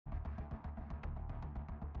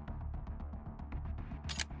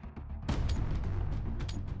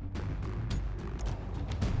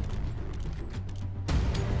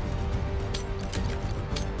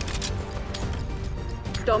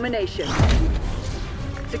Domination.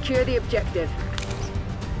 Secure the objective.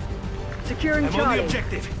 Securing I'm Charlie. on the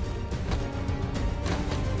objective.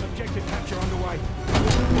 Objective capture underway.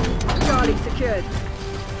 Charlie secured.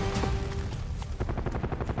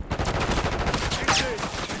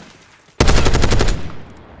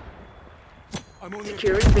 I'm on the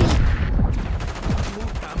Securing B.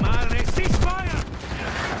 Puta madre, ceasefire!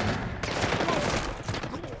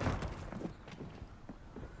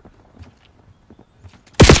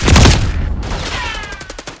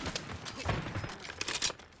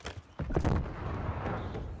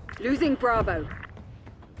 Losing Bravo.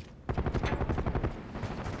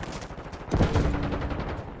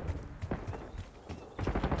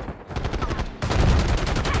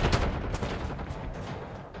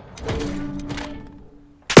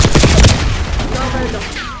 Bravo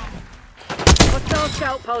lost. Hostile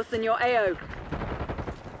scout pulse in your AO.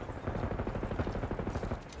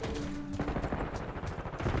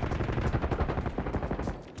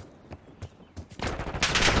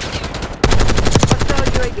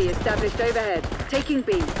 UAV established overhead. Taking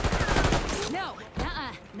B. No,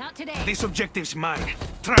 not today. This objective's mine.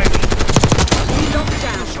 Try me. B locked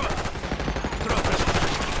down. Drop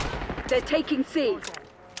it. They're taking C.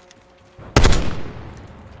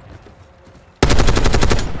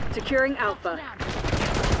 Securing Alpha.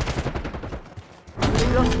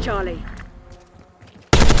 We've lost Charlie.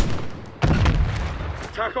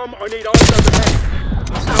 TACOM, I need eyes overhead.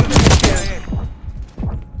 Alpha secure.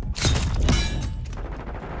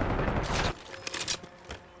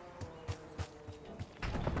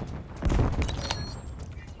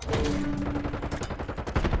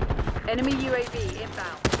 Enemy UAV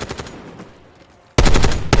inbound.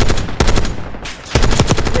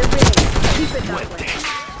 We're winning. Keep it that way.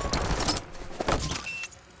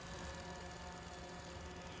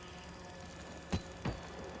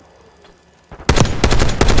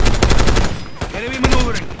 Enemy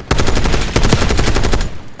maneuvering.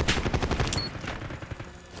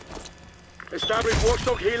 Establish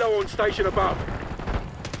watchdog helo on station above.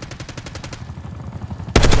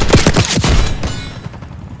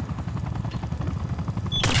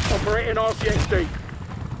 Operating RCXD.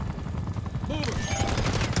 Moving.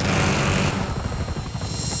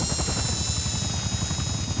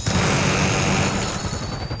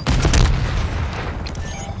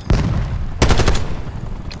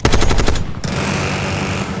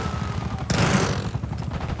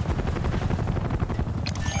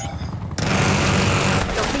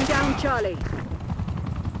 Knocking down Charlie.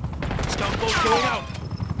 Scout boat going out.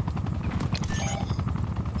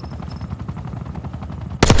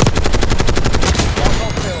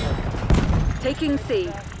 Taking C.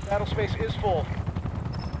 Battle space is full.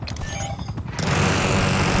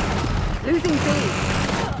 Losing B.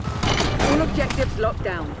 All objectives locked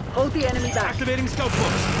down. Hold the enemy back. Activating scout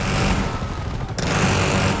box.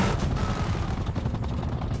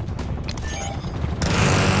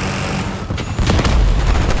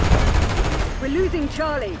 We're losing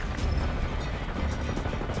Charlie.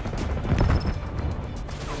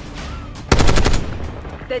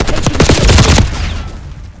 They're taking C.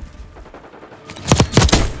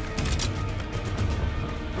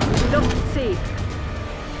 We lost C.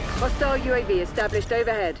 Hostile UAV established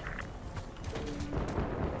overhead.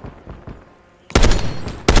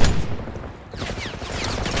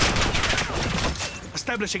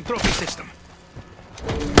 Establishing trophy system.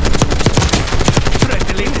 Threat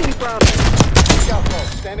deleted. Losing Bravo. Scout boat,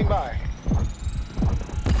 standing by.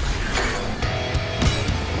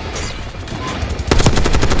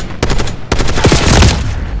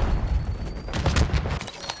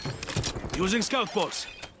 Using scout boats.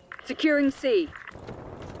 Securing C.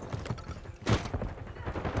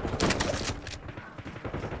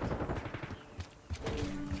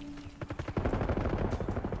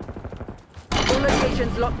 All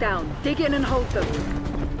locations locked down. Dig in and hold them.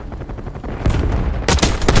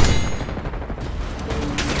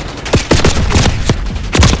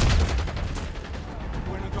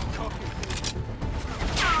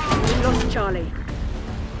 We lost Charlie.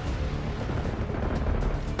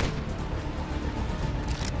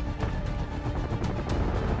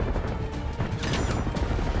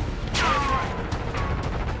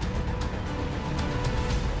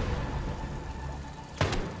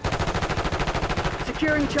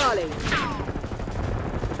 Securing Charlie.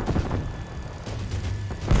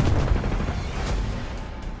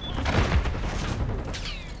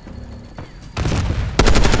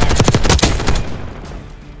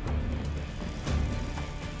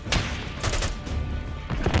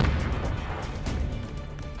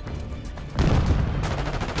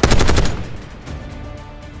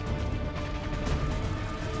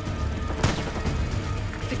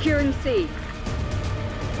 Securing C.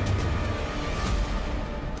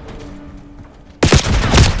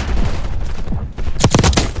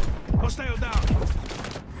 Hostile down.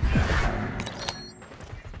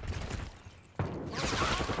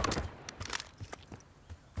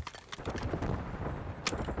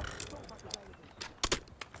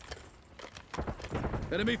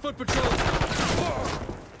 Enemy foot patrol!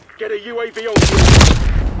 Get a UAV on you.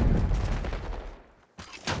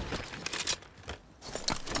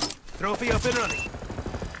 Trophy up and running.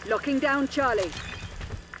 Locking down Charlie.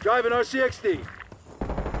 Driving RCXD.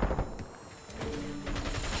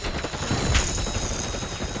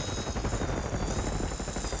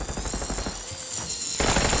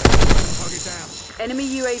 Target down. Enemy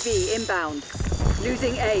UAV inbound.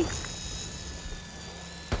 Losing A.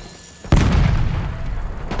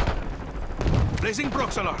 Blazing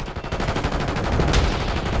Brox alarm.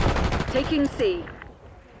 Taking C.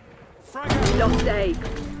 Frag out. Lost A.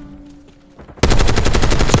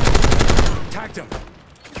 Tagged him.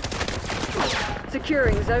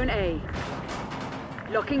 Securing Zone A.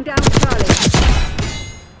 Locking down Charlie.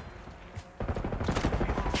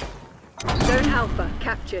 Zone Alpha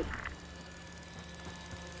captured.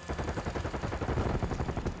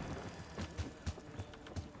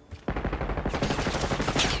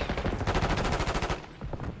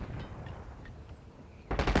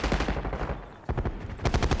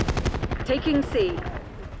 Taking C.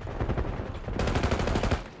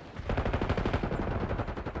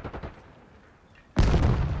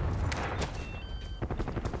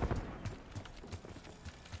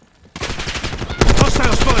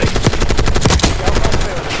 Hostile spotted.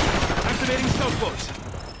 Activating stealth boats.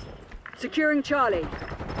 Securing Charlie.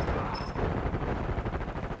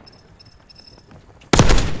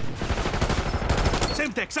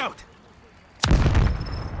 Semtex out.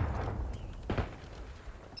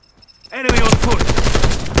 Enemy on foot.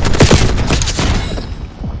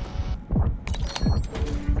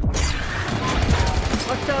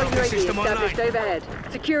 Hostile UAV system established online. overhead.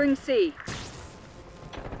 Securing C.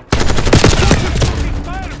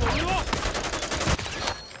 Fireable, we lost.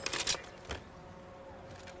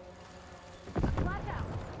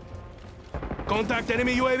 Contact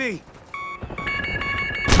enemy UAV.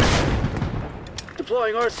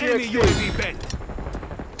 Deploying Enemy RCXD. UAV bent.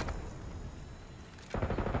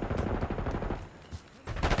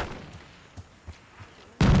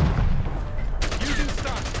 Using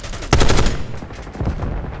stun.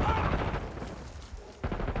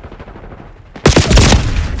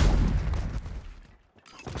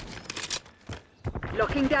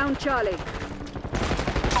 Locking down Charlie.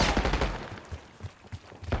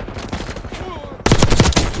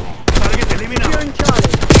 Target eliminated. Securing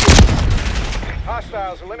Charlie.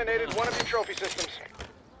 Hostiles eliminated one of your trophy systems.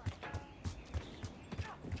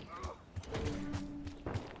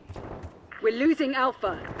 We're losing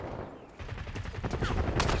Alpha.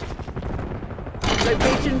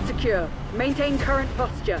 Location secure. Maintain current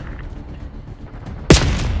posture.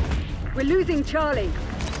 We're losing Charlie.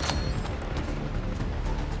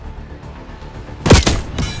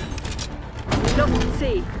 We lost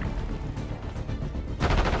C.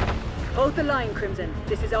 Hold the line, Crimson.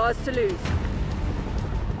 This is ours to lose.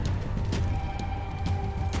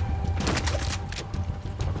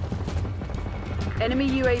 Enemy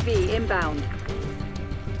UAV inbound.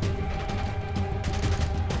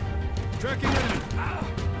 Tracking enemy.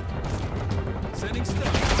 Sending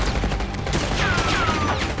stuff.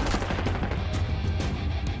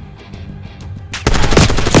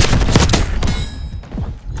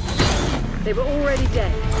 They were already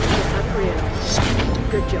dead. Just hadn't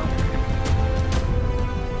realized. Good job.